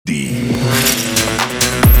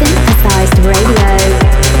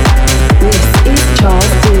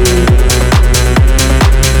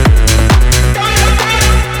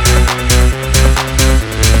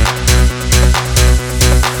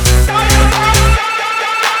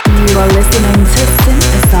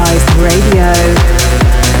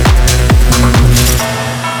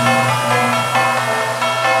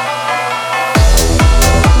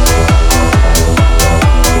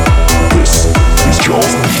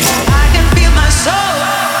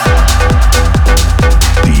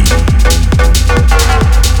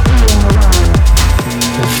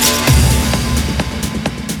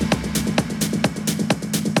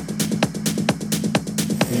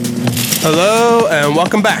Hello and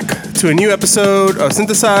welcome back to a new episode of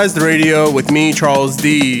Synthesized Radio with me, Charles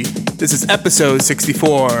D. This is episode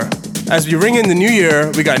 64. As we ring in the new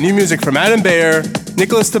year, we got new music from Adam Bayer,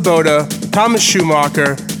 Nicholas Taboda, Thomas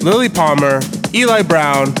Schumacher, Lily Palmer, Eli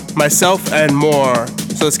Brown, myself, and more.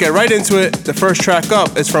 So let's get right into it. The first track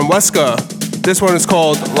up is from Weska. This one is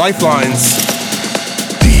called Lifelines.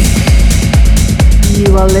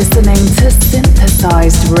 You are listening to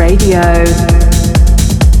Synthesized Radio.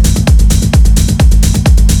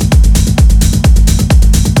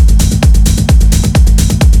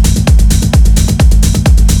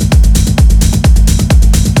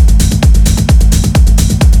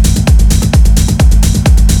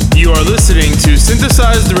 You are listening to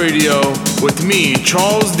Synthesized Radio with me,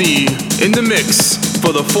 Charles D, in the mix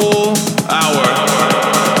for the full hour.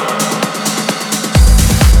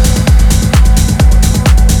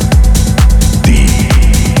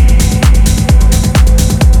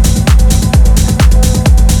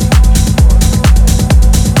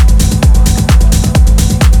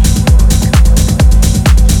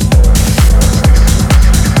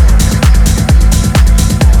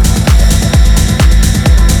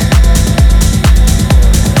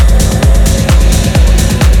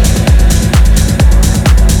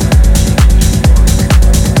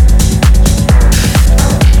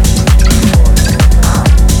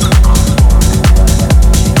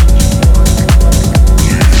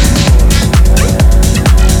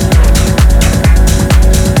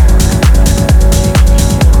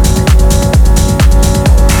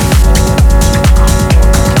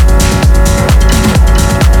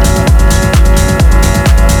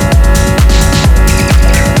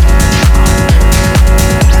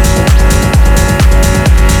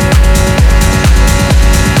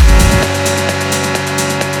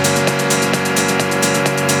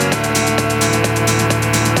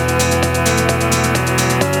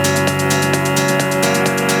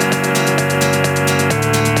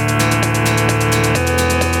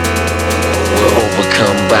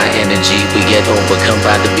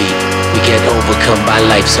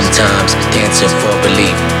 Sometimes dancing for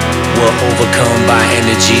belief. We're overcome by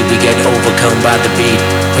energy, we get overcome by the beat.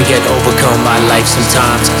 We get overcome by life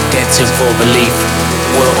sometimes, dancing for belief.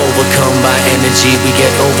 We're overcome by energy, we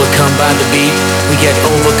get overcome by the beat. We get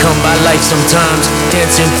overcome by life sometimes,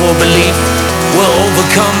 dancing for belief. We're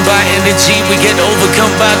overcome by energy, we get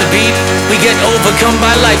overcome by the beat. We get overcome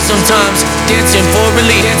by life sometimes, dancing for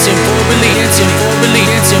belief. Dancing for belief, dancing for belief,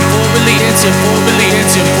 dancing for belief, dancing for belief,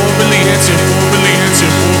 dancing for belief, dancing for belief,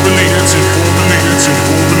 dancing for belief, dancing for belief, dancing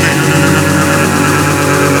for belief.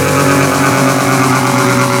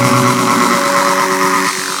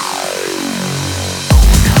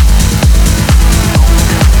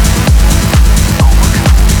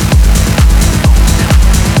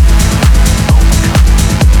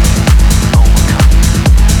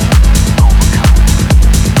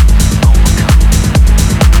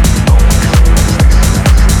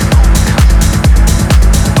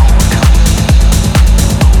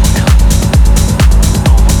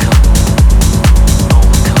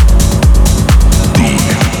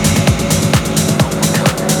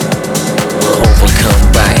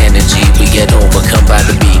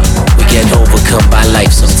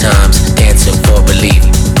 Sometimes dancing for belief.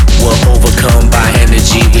 We're overcome by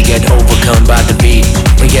energy, we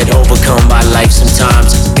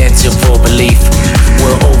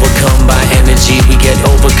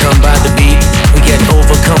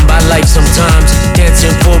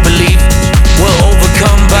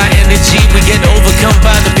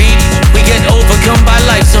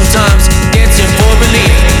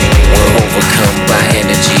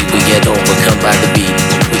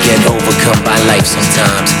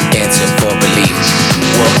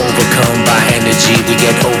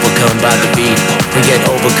by the beat. We get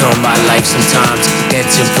overcome by life sometimes,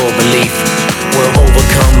 dancing for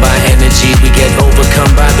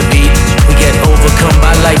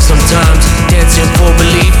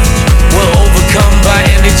belief. We're overcome by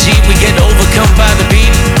energy, we get overcome by the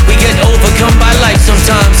beat. We get overcome by life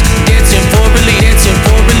sometimes, dancing for belief. Dancing for belief, dancing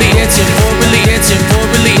for belief, dancing for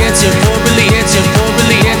belief, dancing for belief, dancing for belief, dancing for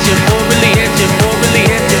belief, dancing for belief,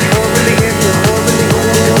 dancing for belief, dancing for belief.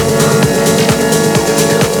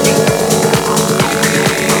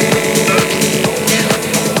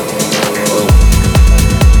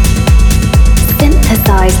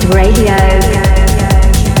 Synthesized Radio.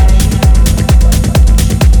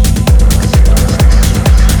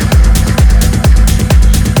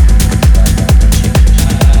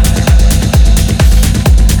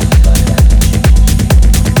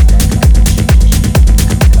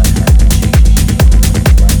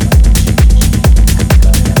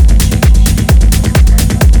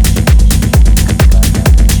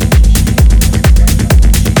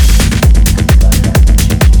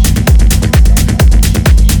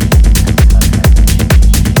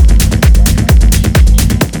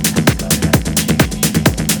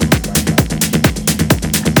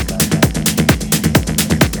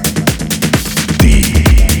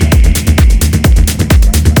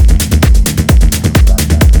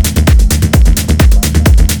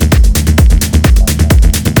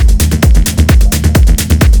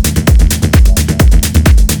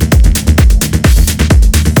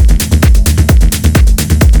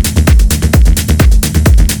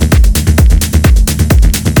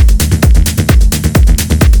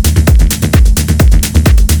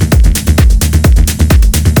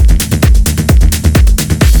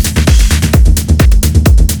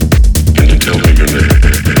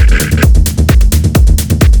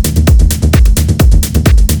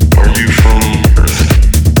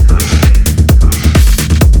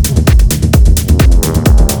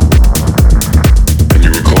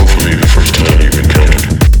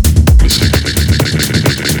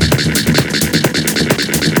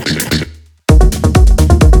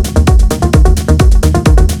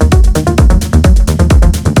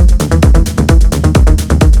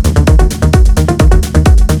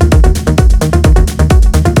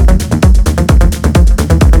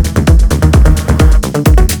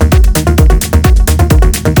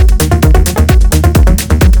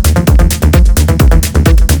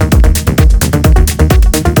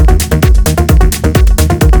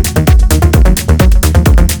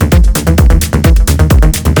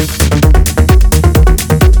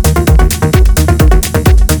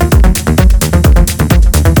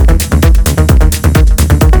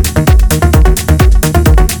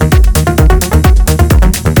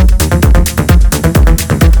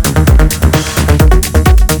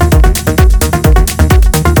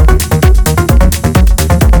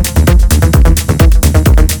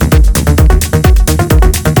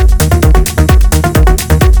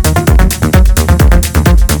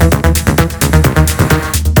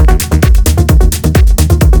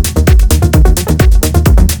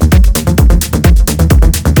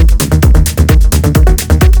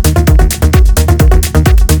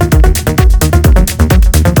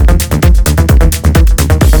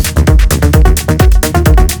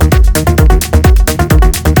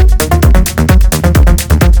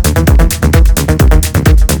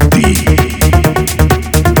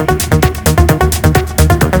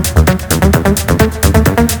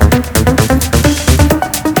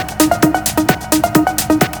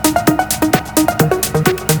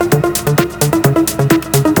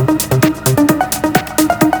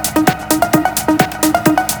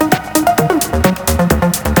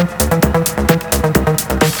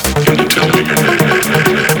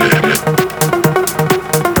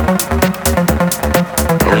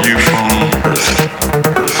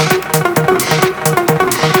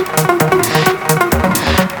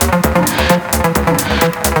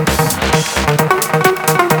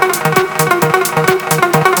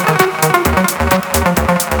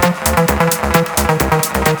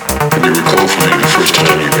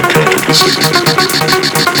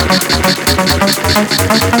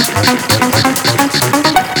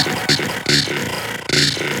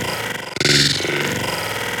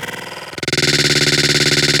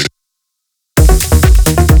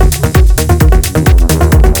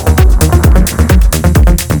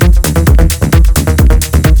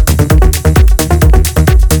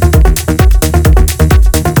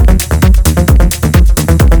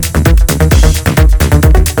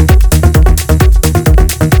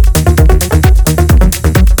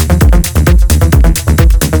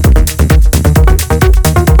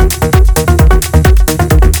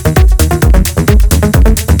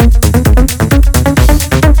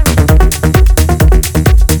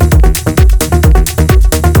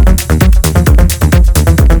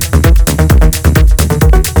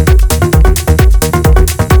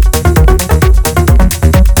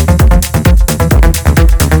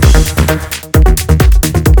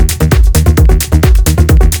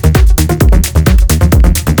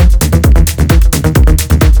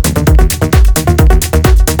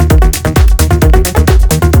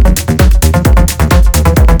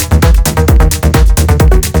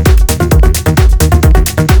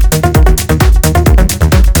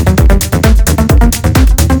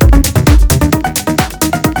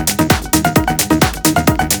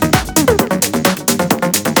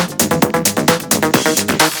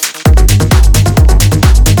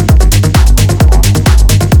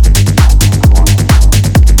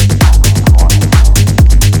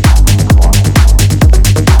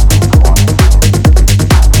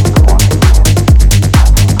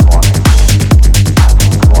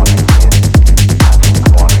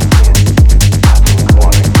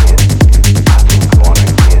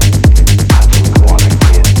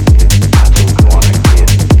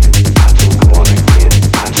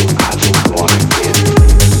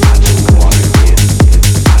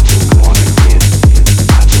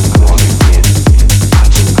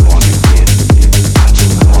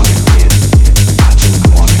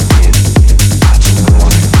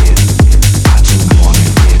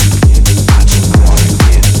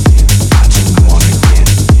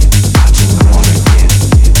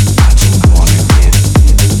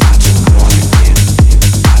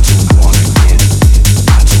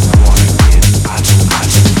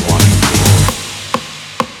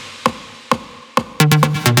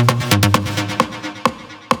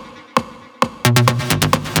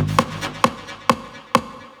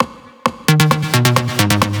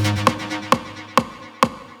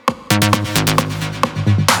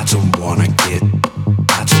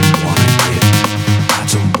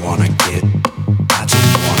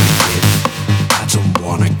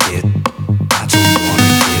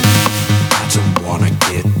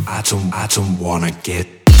 don't wanna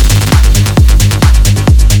get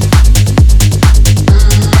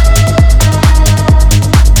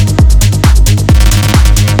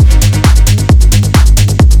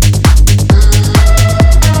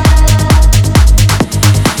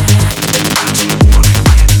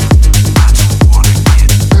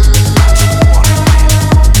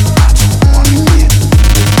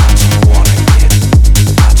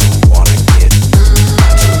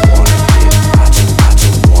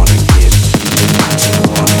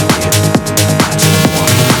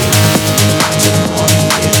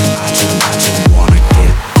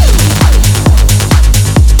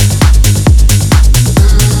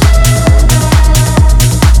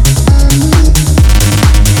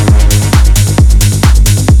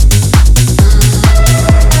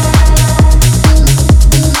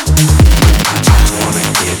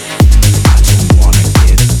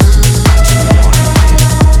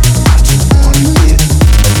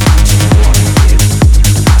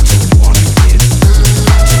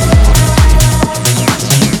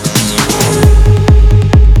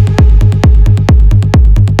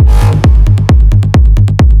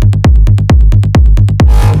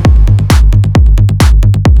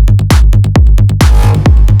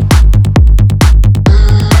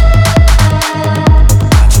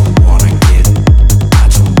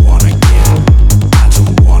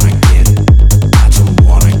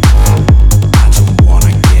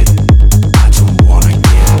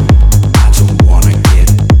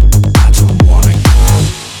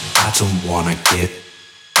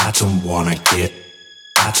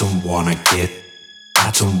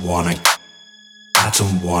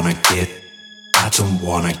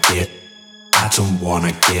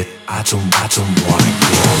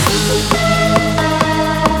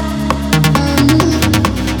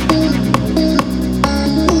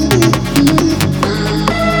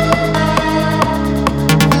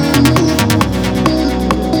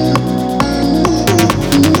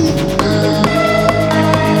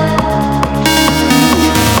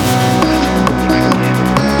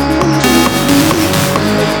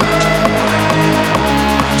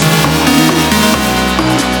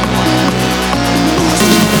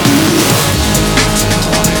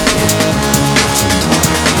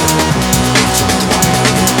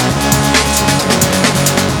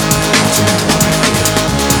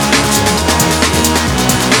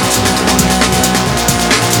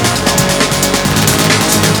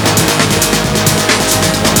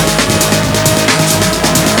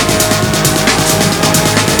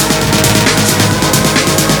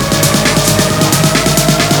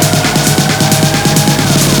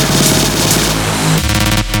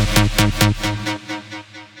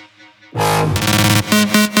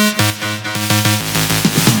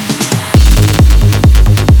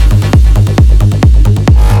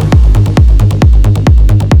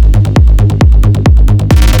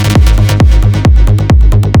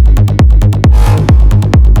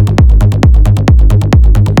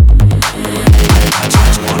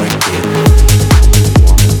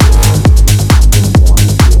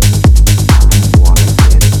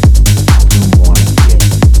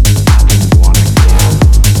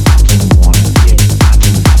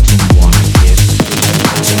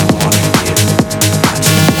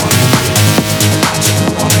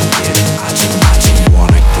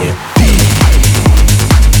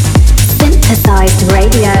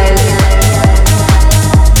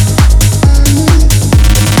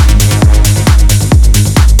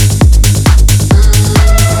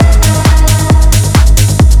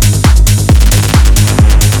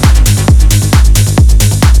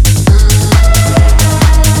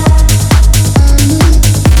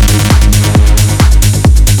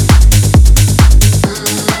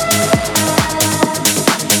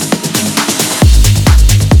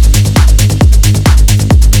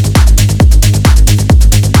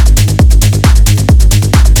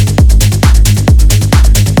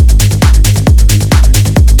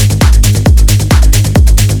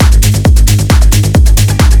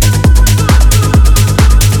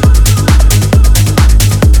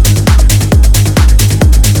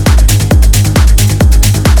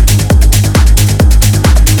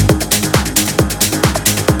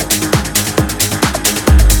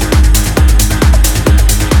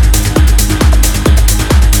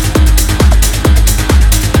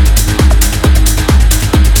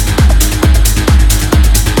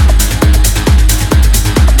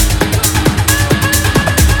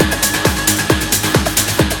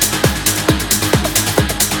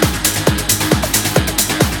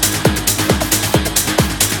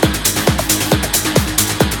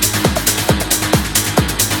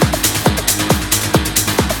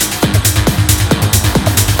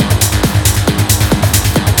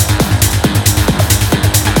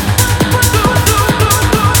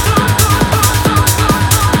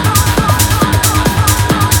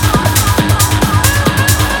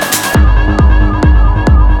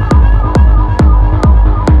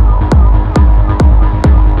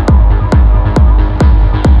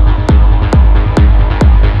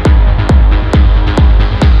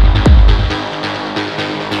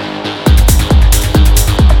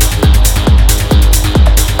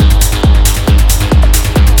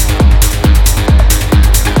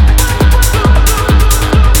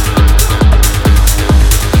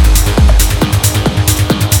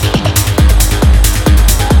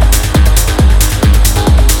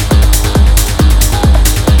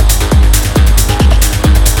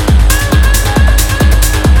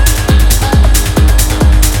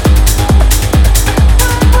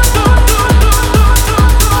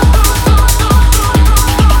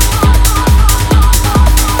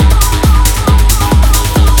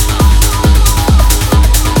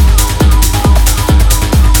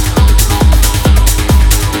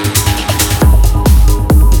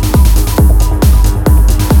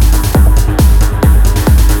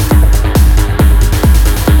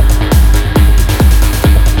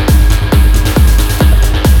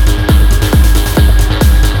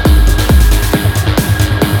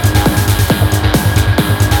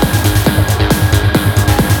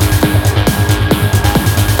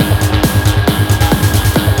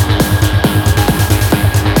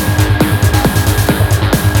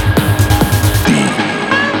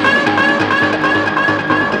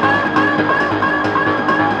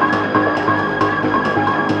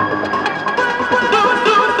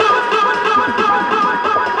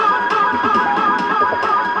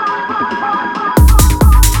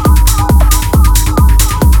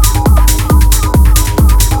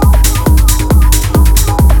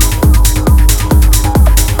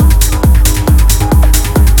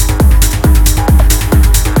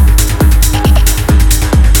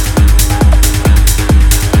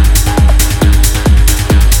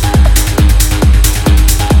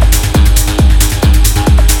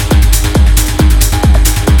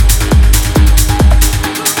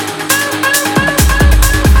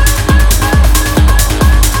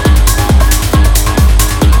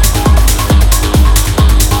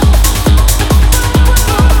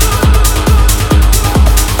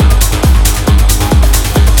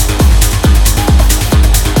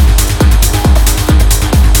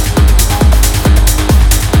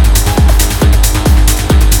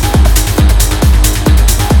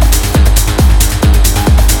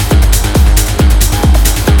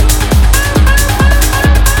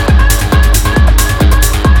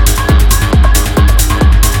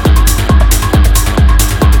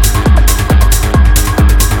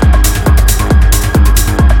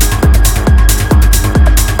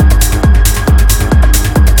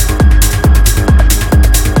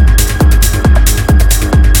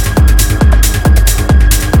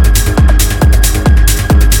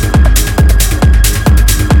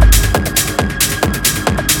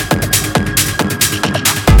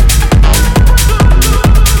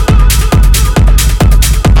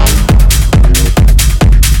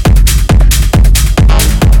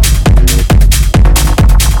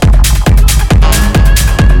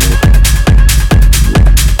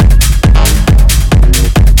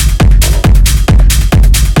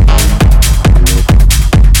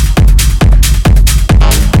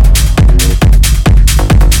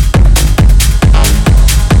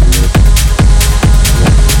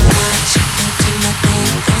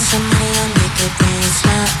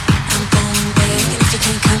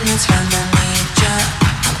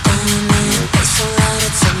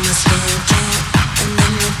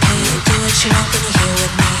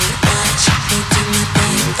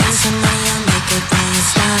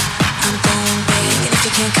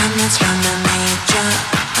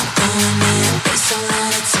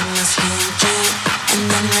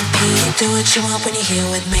Do what you want when you're here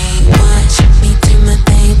with me. Watch me do my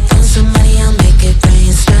thing. Phone somebody, I'll make it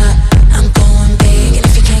rain. Stop, I'm going big, and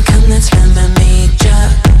if you can't come, that's fine by me.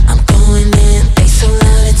 Drop, I'm going in. Bass so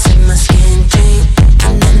loud, it's in my skin. Drink,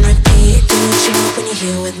 and then repeat. Do what you want when you're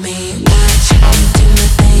here with me. Watch me do my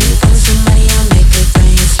thing. Phone somebody, I'll make it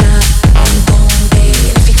rain. Stop, I'm going big,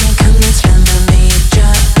 and if you can't come, that's fine by me.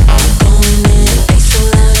 Drop, I'm going in. Bass so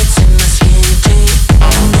loud, it's in my skin. Drink,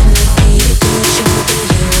 and then repeat. Do what you want when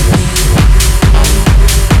you're here with me.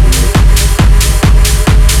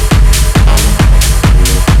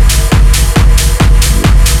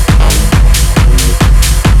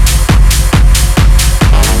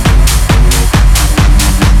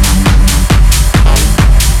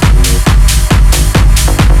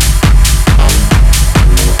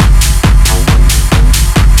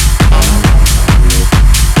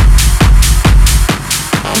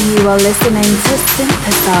 You are listening to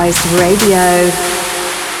Synthesized Radio.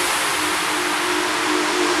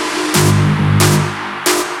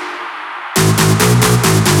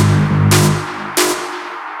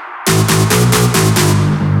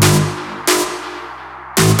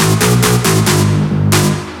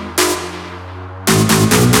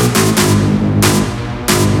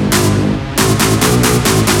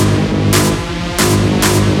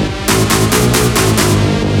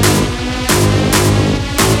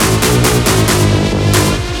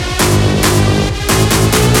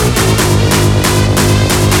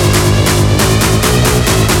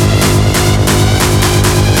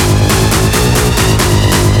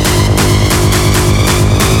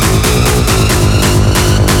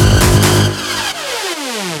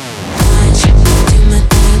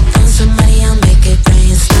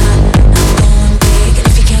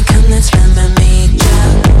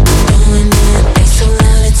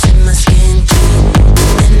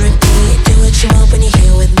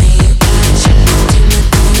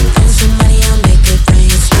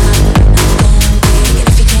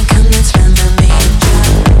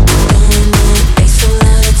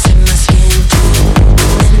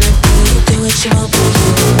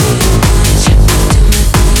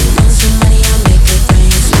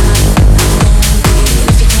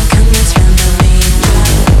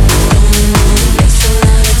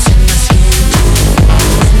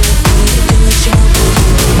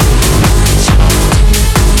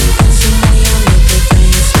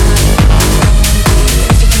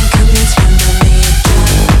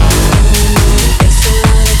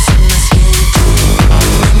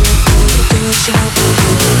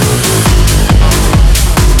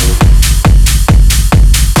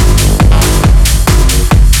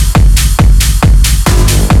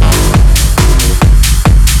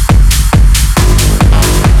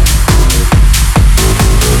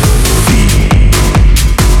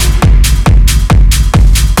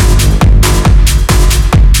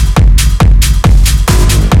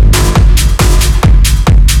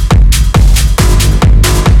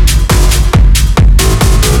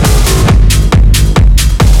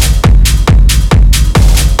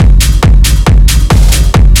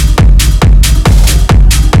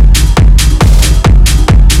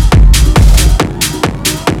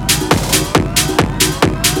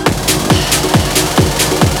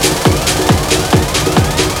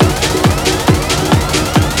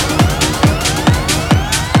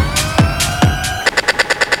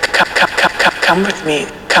 Come with me,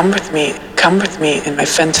 come with me, come with me in my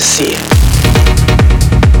fantasy.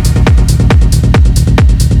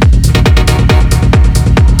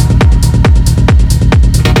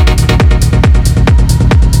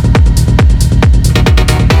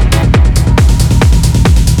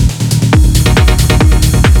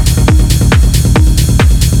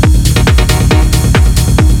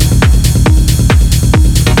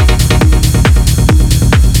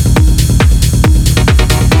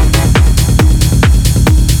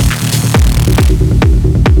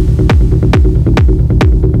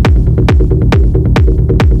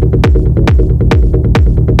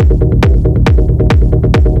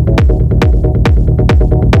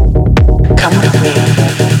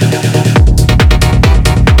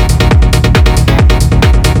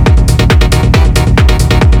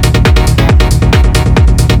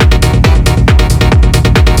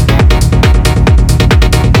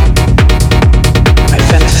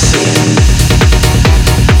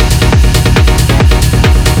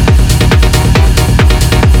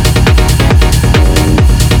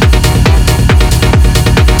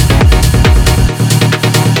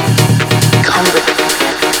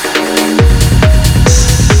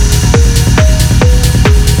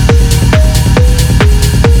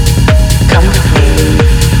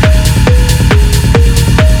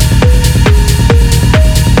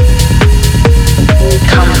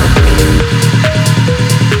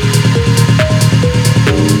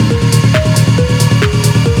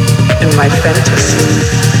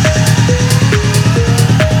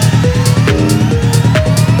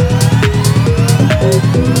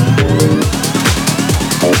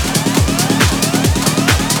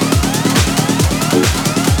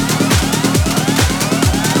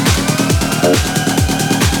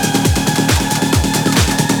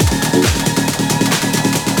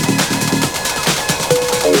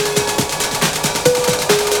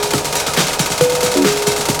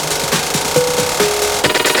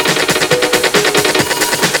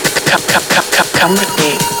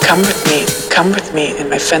 come with me in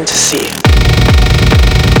my fantasy.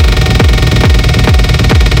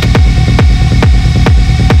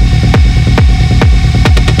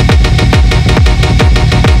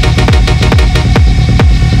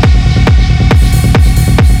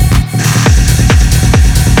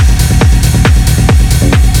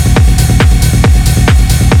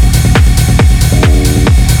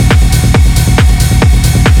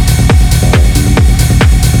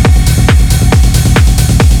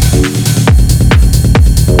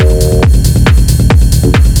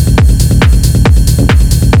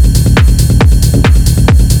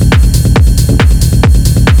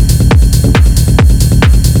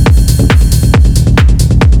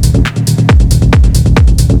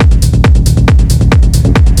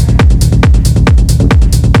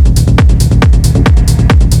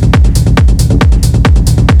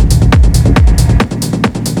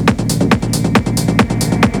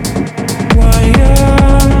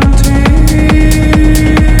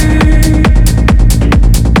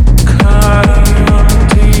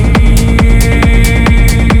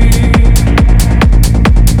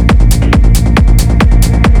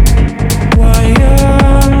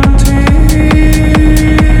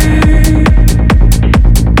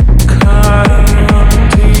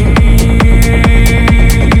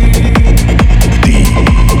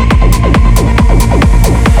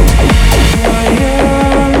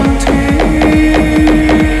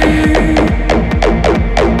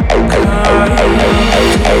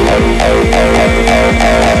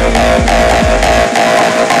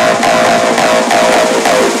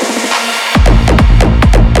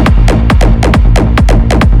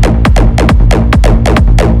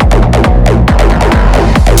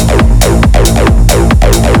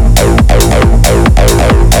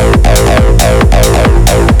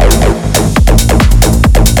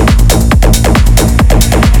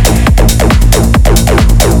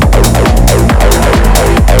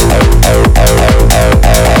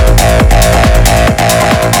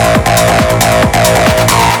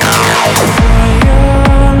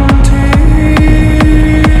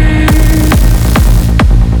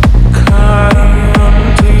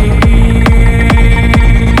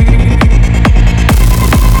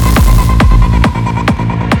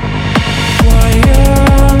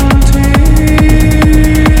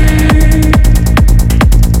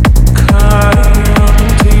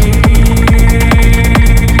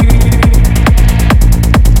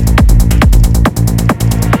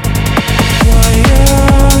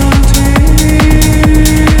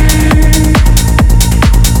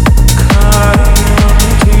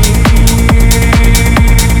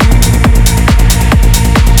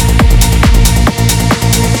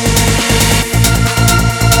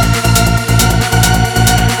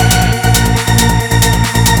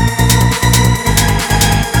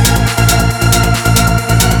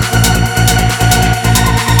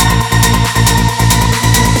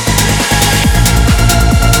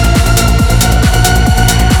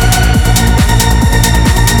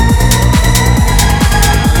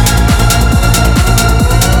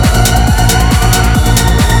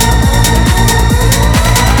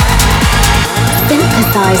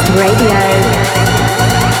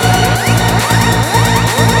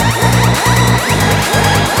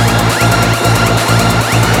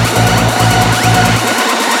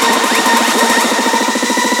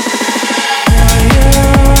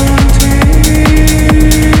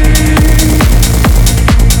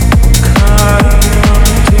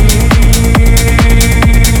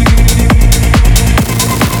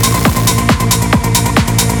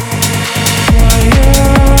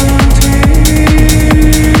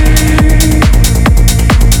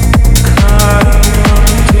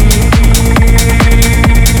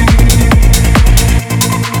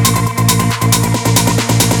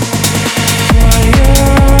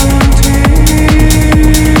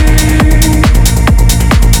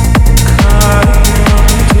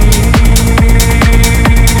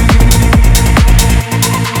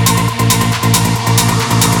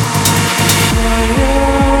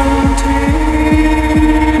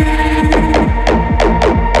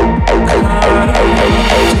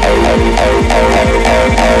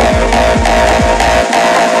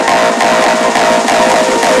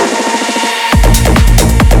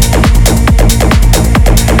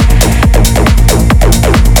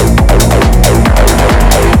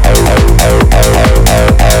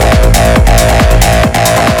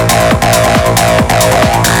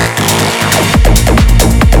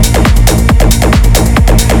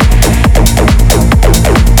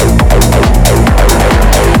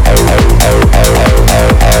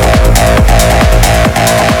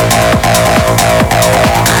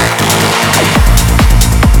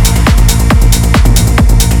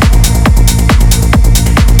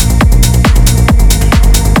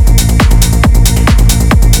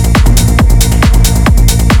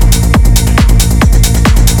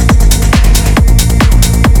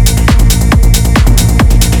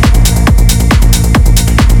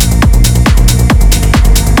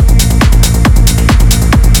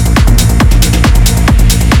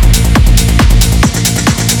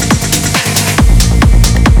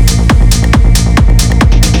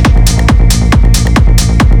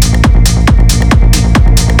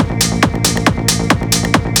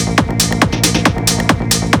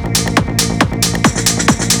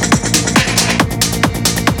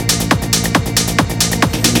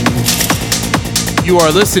 You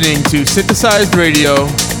are listening to Synthesized Radio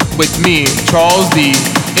with me, Charles D,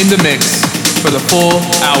 in the mix for the full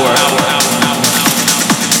hour.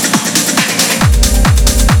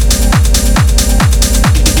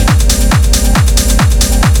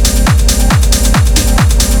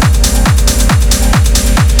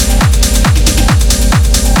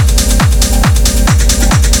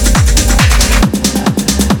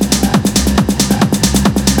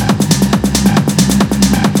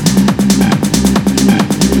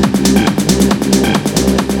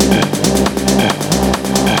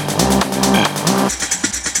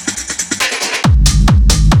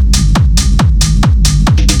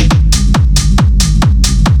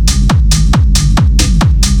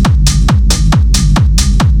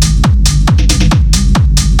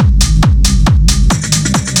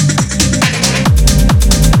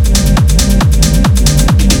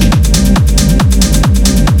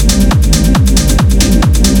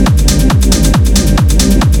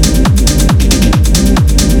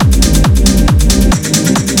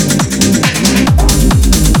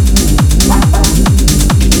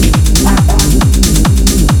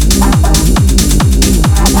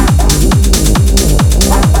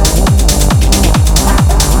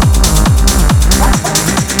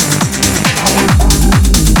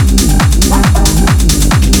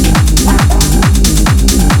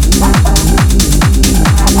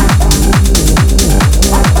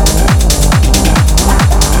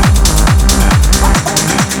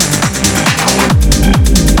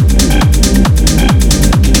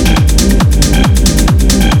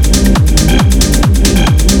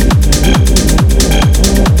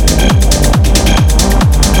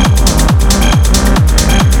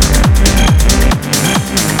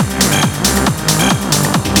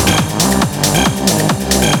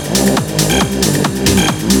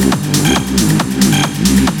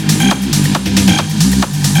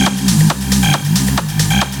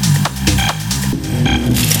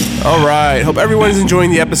 Alright, hope everyone's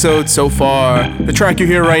enjoying the episode so far. The track you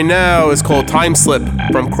hear right now is called Time Slip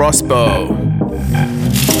from Crossbow.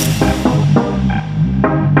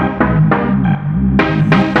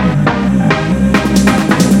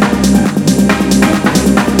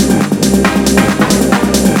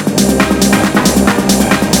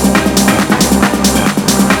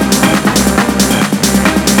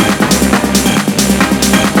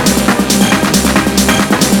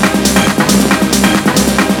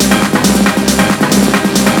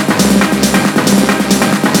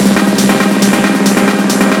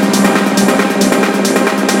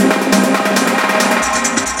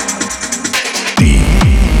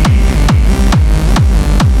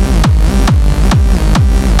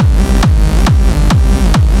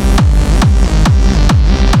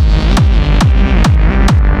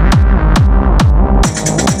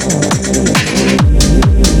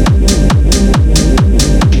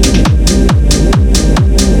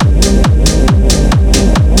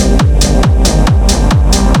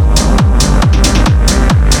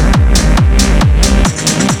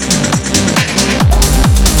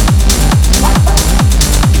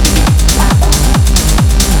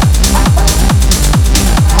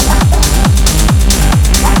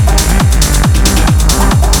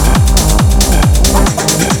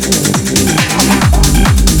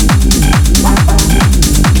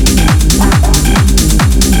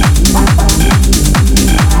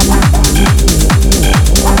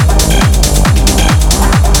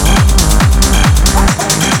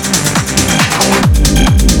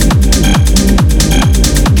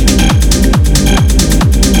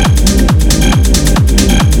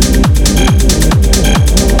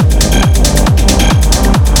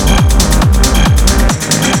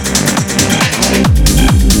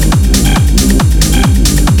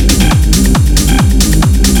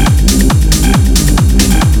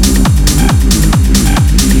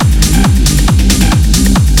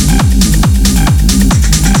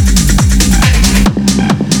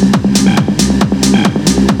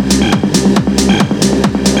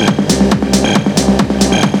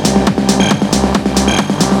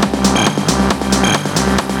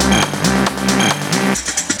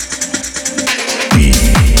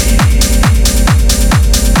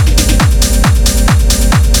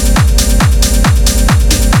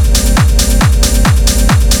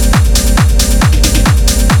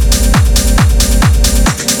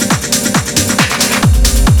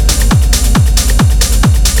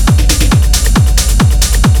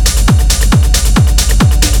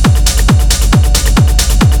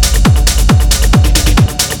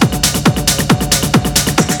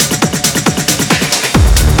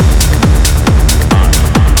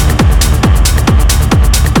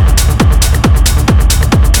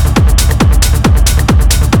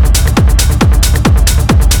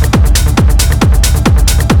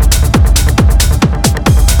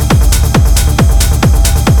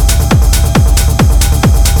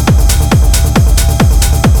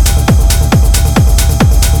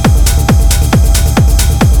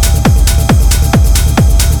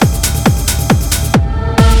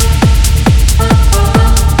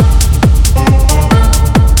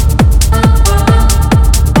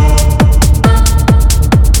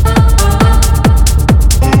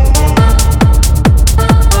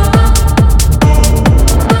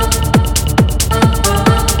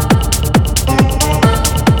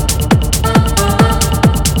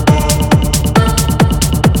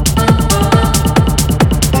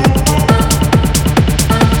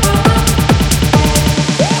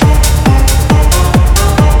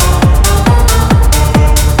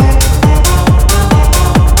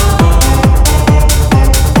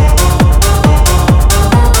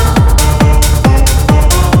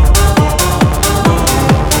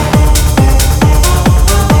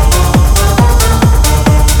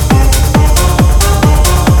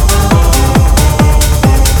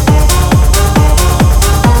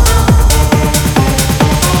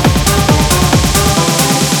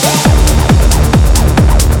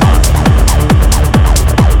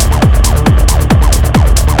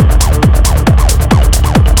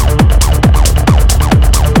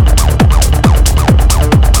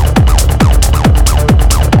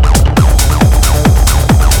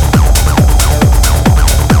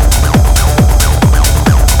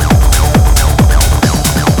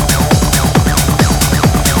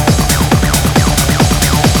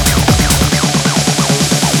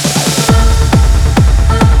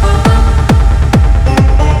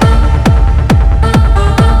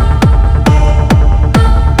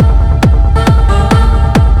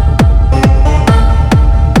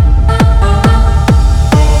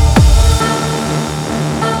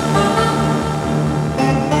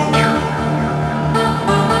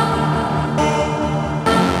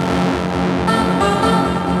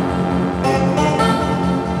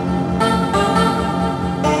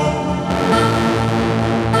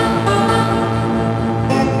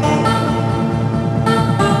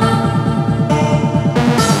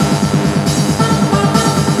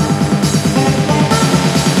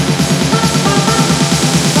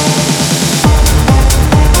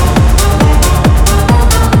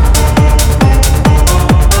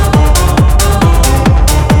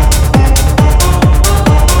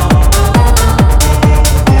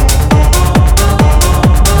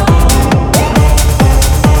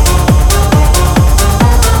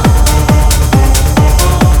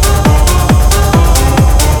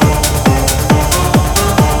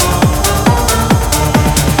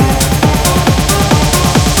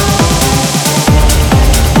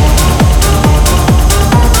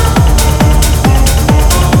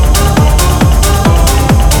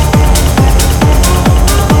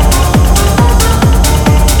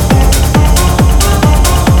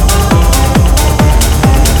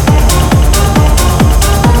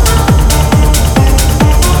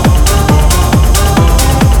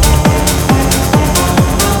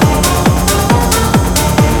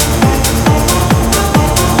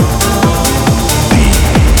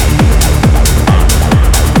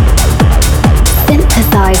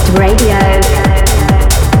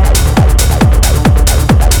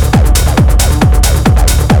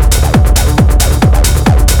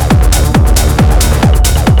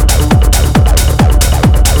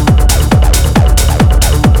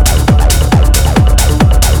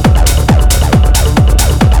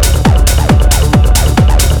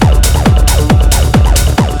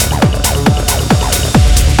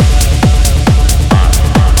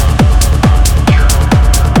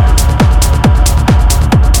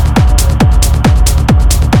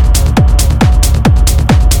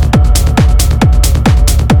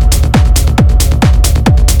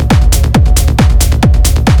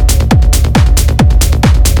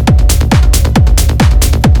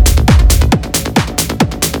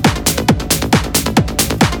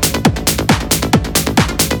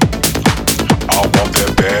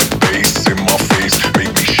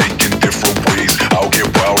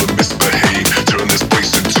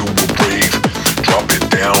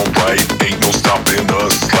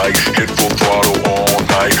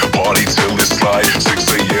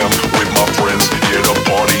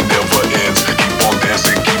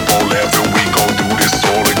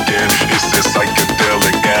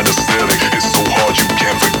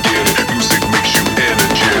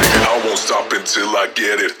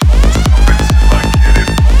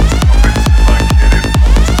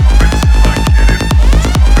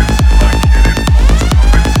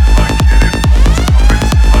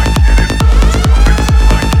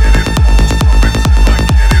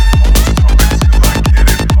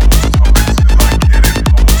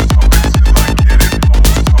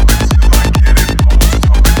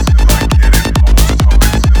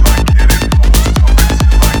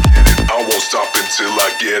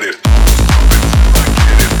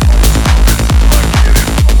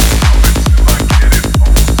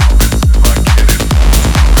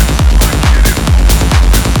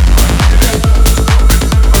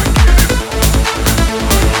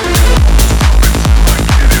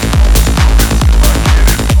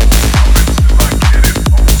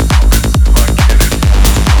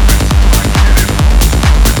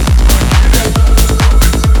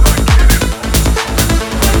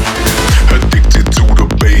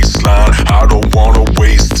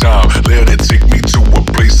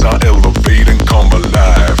 come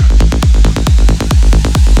alive.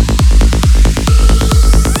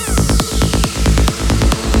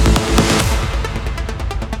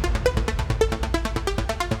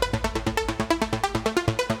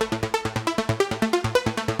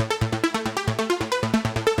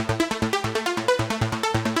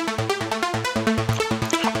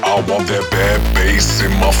 I want that bad bass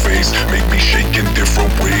in my face, make me shake in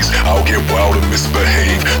different ways. I'll get wild and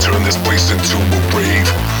misbehave, turn this place into a rave.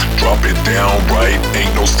 Drop it down right,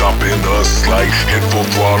 ain't no stopping us. Like head full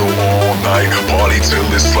throttle all night, party till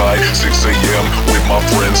it's like 6 a.m. with my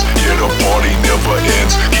friends. Yeah, the party never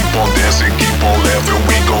ends. Keep on dancing, keep on laughing,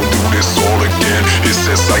 we gon' do this all again. It's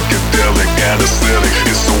that psychedelic anesthetic,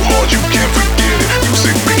 it's so hard you can't forget it.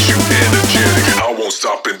 Music makes you energetic, I won't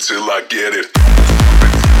stop until I get it.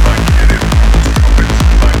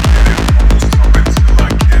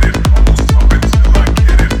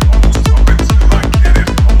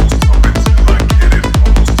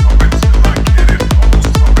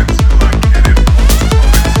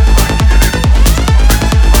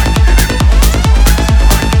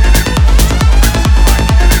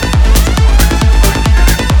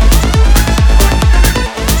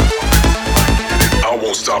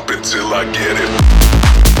 Stop until I get it.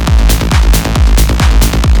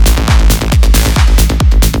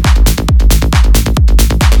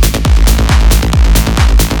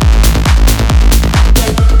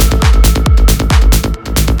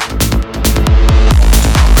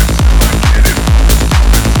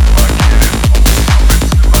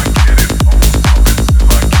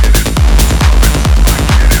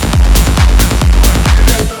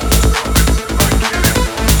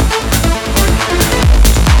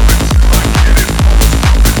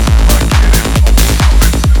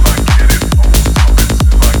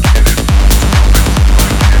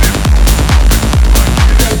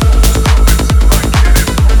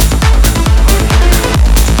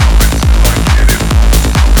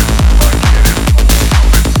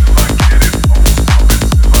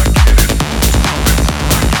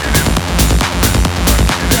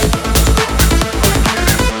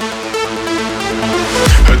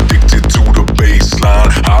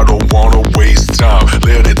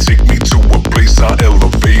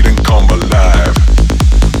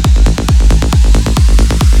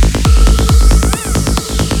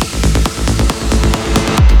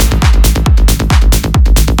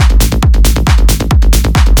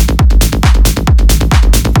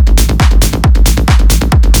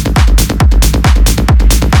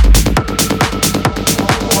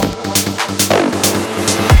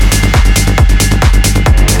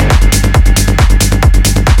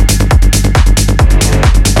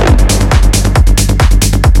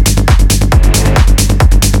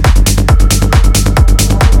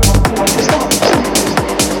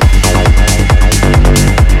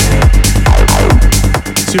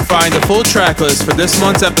 To find the full track list for this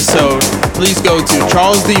month's episode, please go to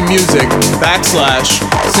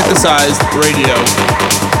charlesdmusic.com/synthesized radio.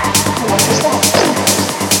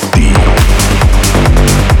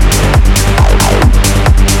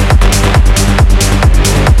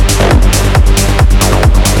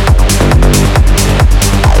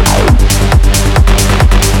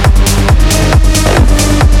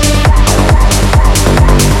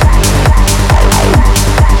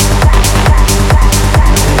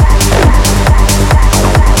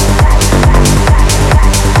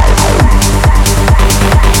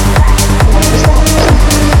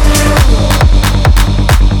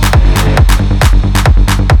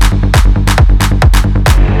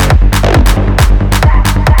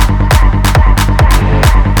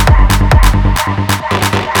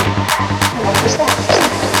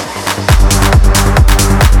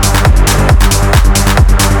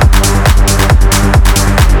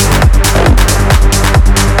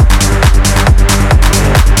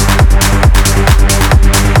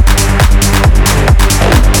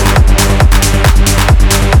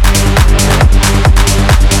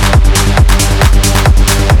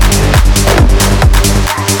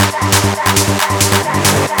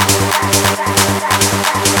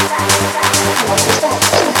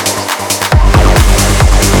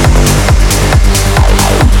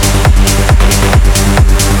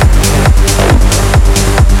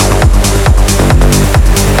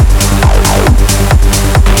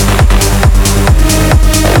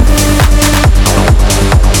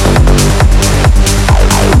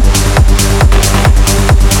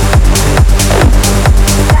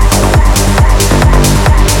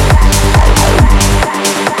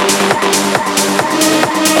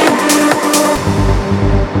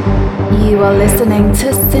 You are listening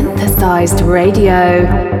to Synthesized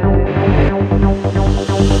Radio.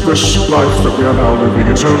 This life that we are now living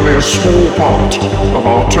is only a small part of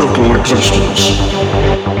our total existence.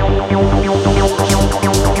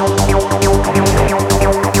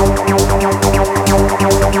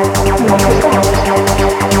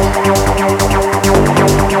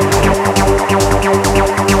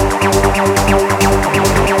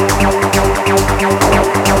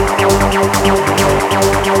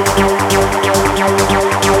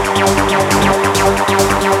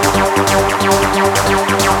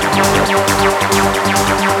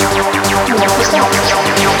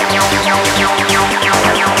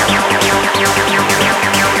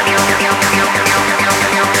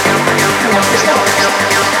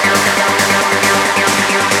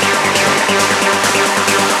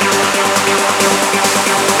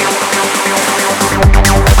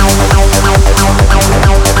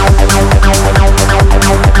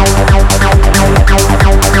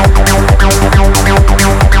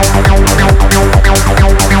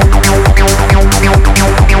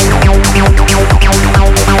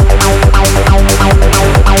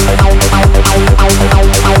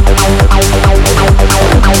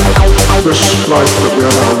 Life that we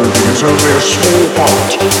are now living is only a small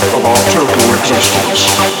part of our total existence.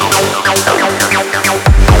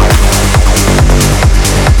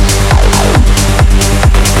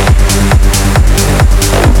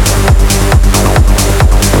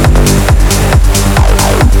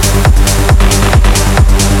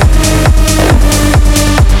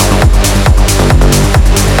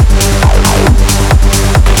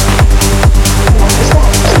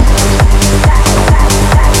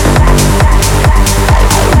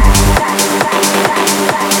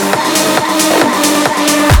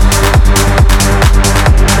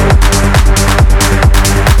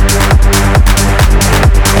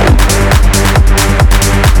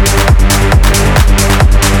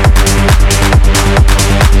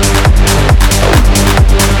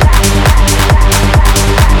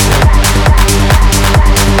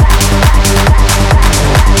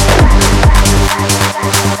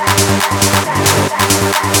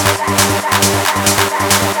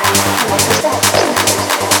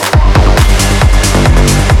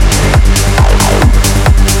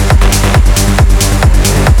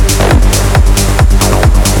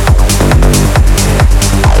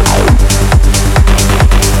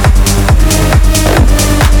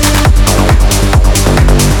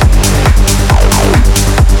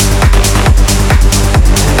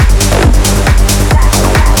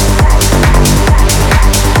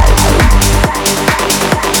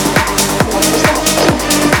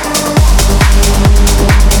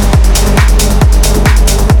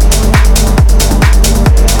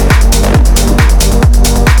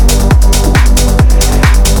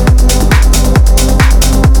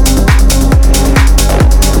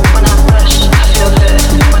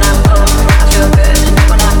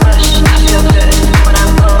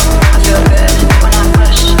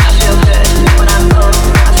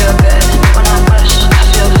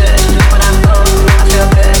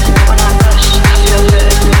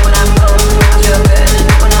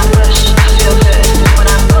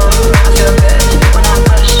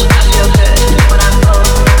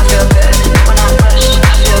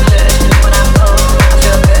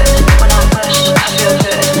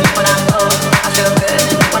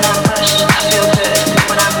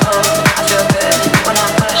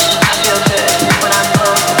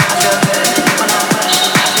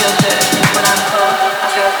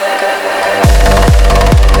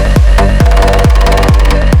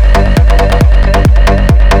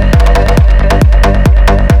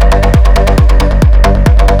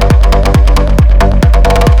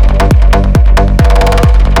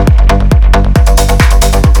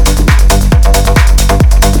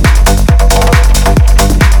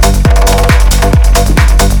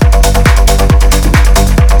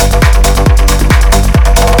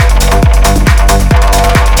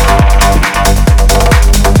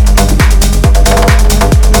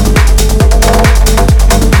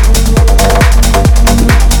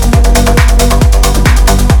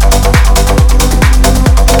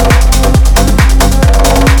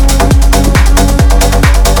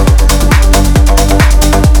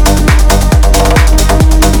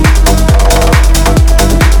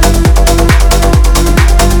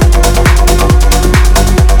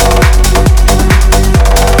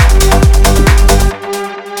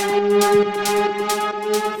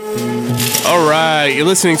 You're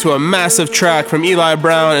listening to a massive track from Eli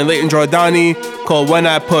Brown and Leighton Jordani called When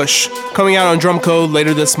I Push, coming out on Drum Code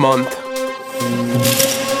later this month.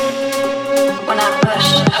 When I push,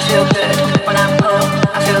 I feel good. When I pull,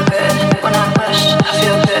 I feel good. When I push, I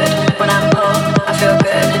feel good. When I pull, I feel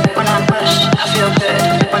good. When I push, I feel good.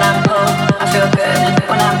 When I pull, I feel good.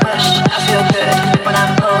 When I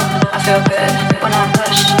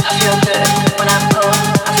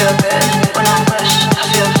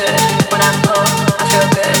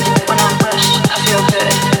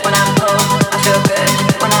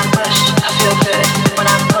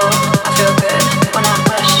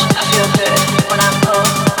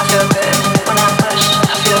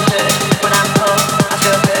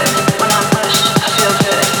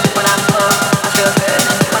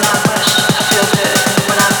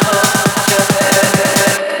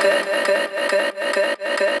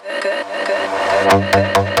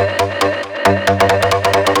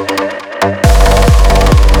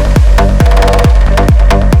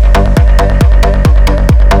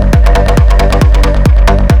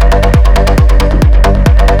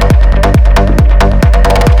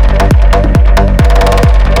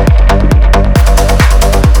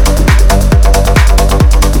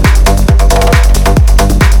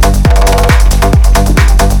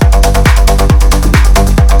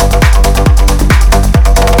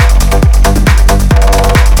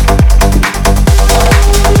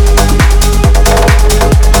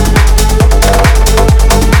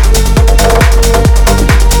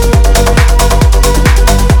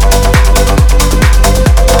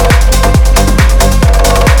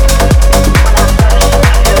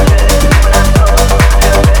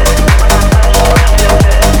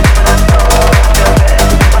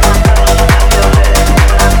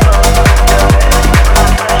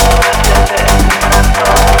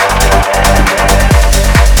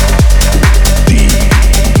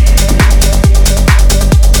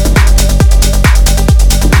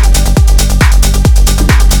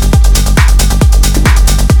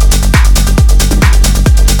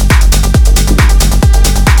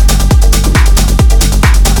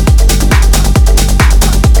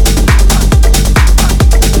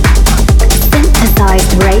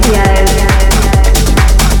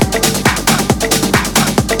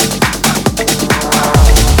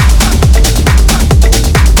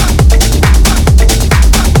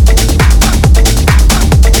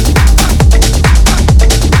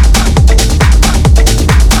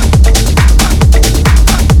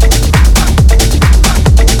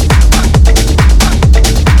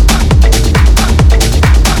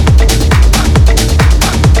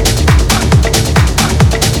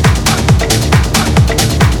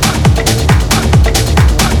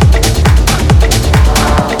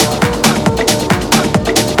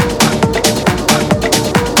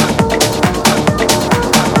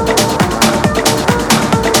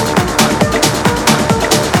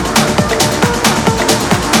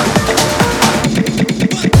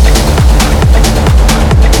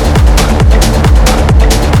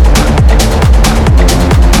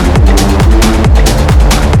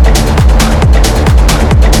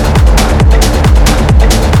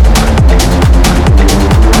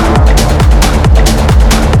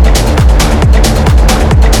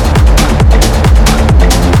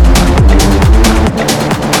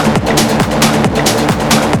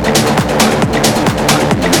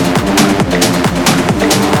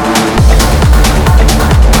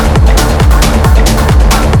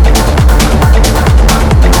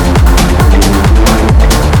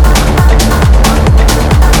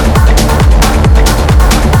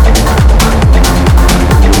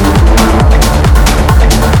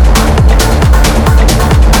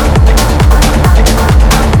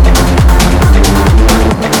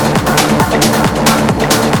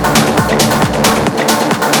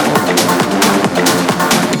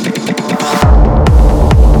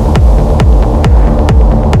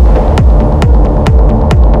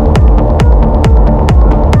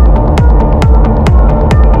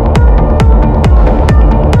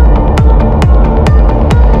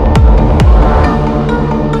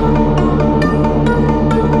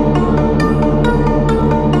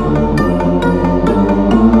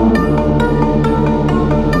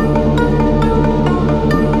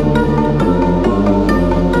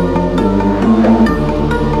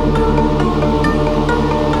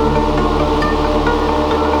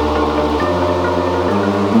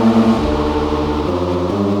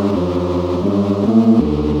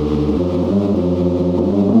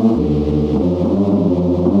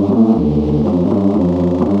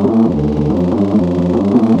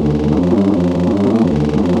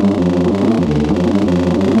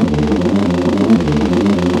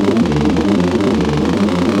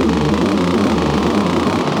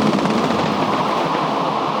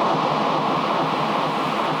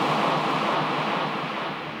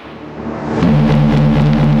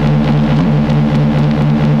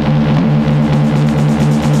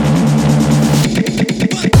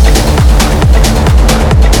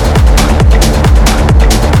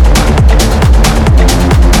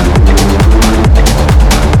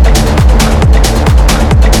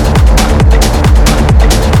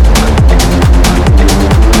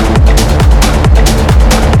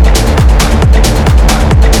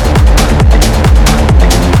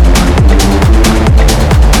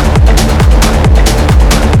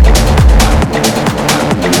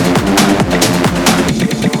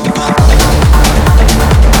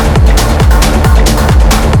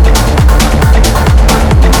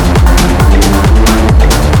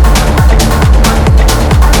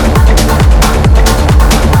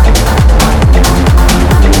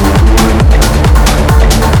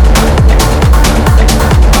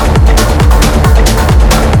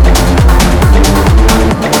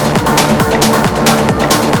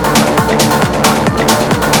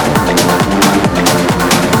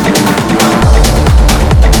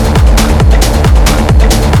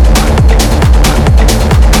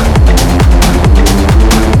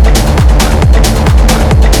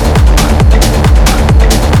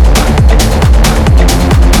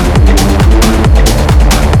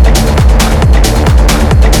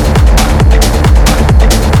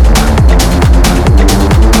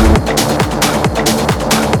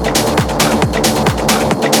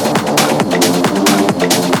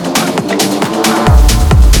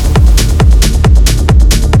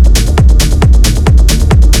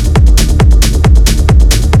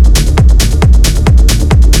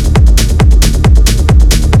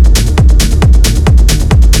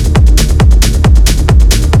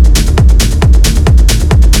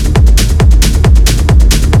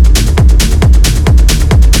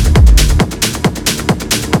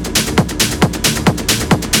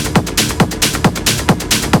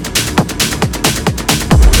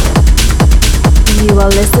You are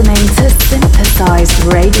listening to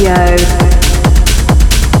Synthesized Radio.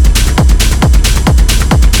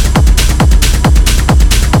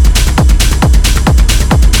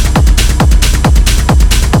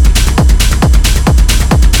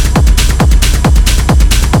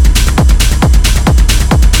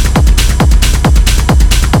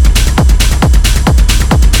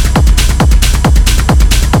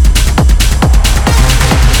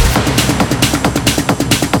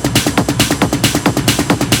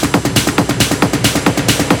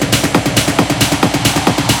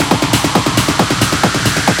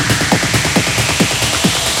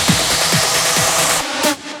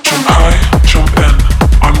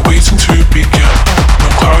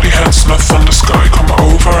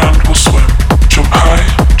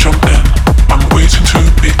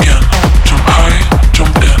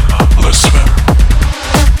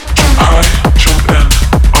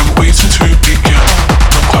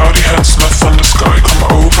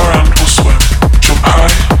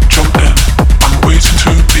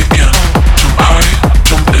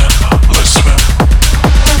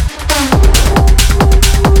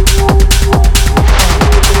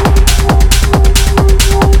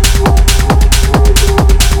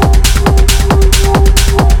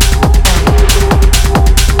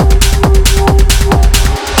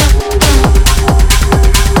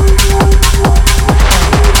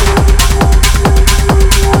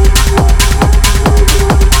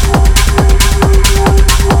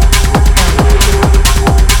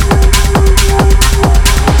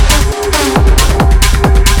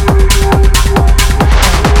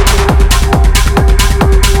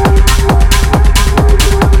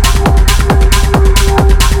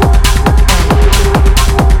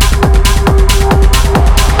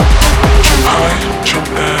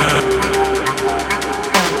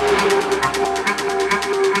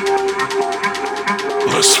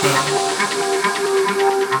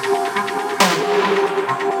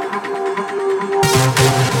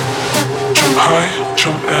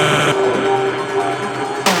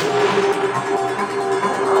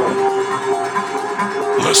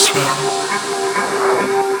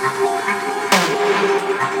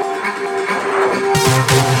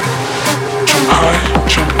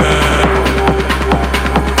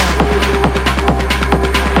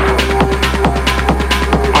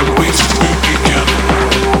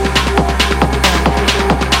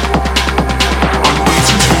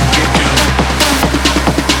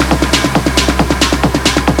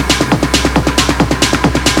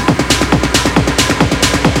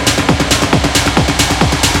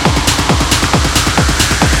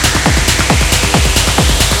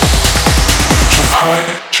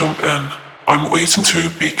 Waiting to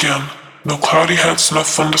begin. No cloudy heads, no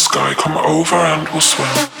thunder sky. Come over and we'll swim.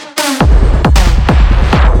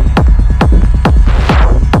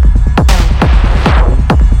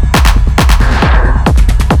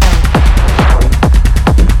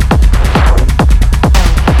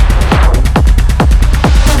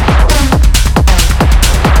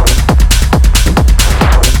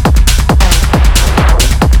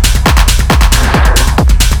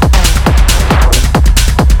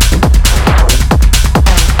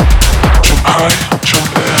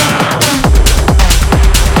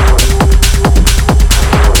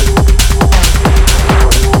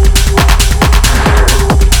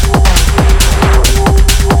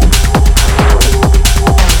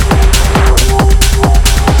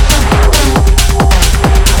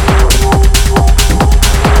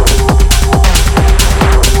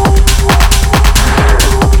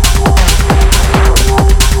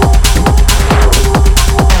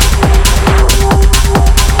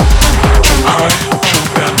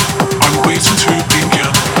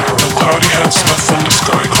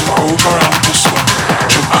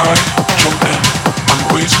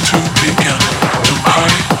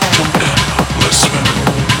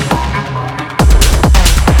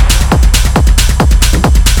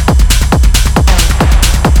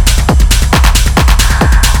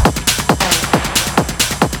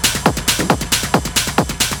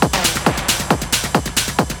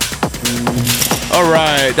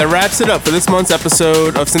 That wraps it up for this month's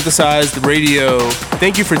episode of Synthesized Radio.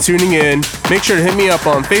 Thank you for tuning in. Make sure to hit me up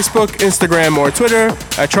on Facebook, Instagram, or Twitter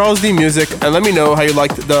at Charles D Music and let me know how you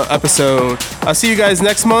liked the episode. I'll see you guys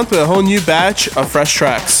next month with a whole new batch of fresh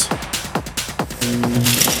tracks.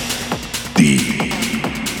 D.